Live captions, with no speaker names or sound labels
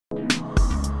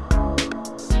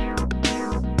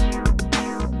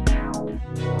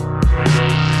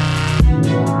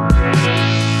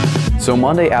So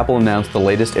Monday, Apple announced the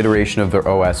latest iteration of their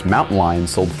OS Mountain line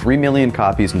sold 3 million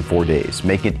copies in 4 days,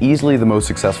 making it easily the most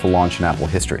successful launch in Apple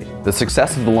history. The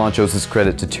success of the launch owes its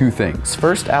credit to two things.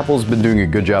 First, Apple's been doing a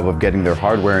good job of getting their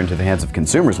hardware into the hands of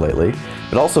consumers lately,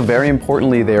 but also very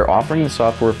importantly, they are offering the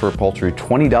software for a paltry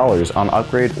 $20 on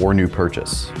upgrade or new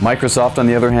purchase. Microsoft, on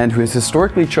the other hand, who has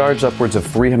historically charged upwards of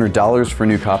 $300 for a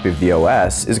new copy of the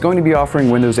OS, is going to be offering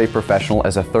Windows 8 Professional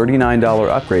as a $39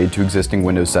 upgrade to existing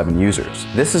Windows 7 users.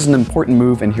 This is an important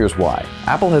move, and here's why.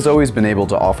 Apple has always been able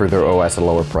to offer their OS at a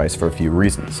lower price for a few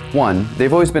reasons. One,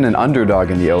 they've always been an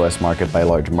underdog in the OS market by a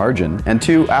large margin, and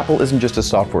two, Apple isn't just a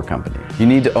software company. You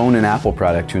need to own an Apple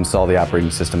product to install the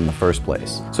operating system in the first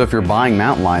place. So if you're buying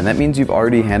Mountain Line, that means you've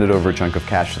already handed over a chunk of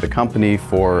cash to the company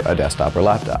for a desktop or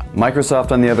laptop.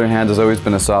 Microsoft, on the other hand, has always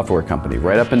been a software company,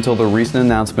 right up until the recent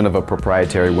announcement of a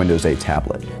proprietary Windows 8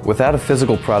 tablet. Without a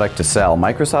physical product to sell,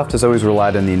 Microsoft has always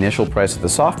relied on the initial price of the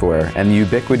software and the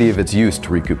ubiquity of its use to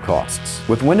recoup costs.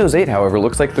 With Windows 8, however, it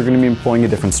looks like they're going to be employing a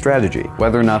different strategy.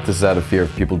 Whether or not this is out of fear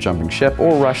of people jumping ship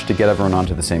or rush to get everyone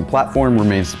onto the same platform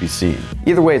remains to be seen.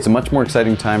 Either way, it's a much more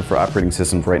exciting time for operating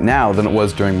systems right now than it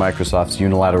was during Microsoft's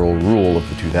unilateral rule of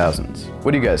the 2000s.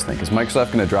 What do you guys think? Is Microsoft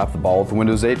going to drop the ball with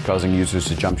Windows 8, causing users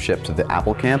to jump ship to the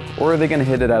Apple camp, or are they going to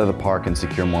hit it out of the park and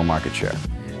secure more market share?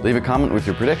 Leave a comment with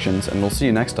your predictions, and we'll see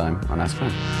you next time on Ask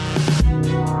Ben.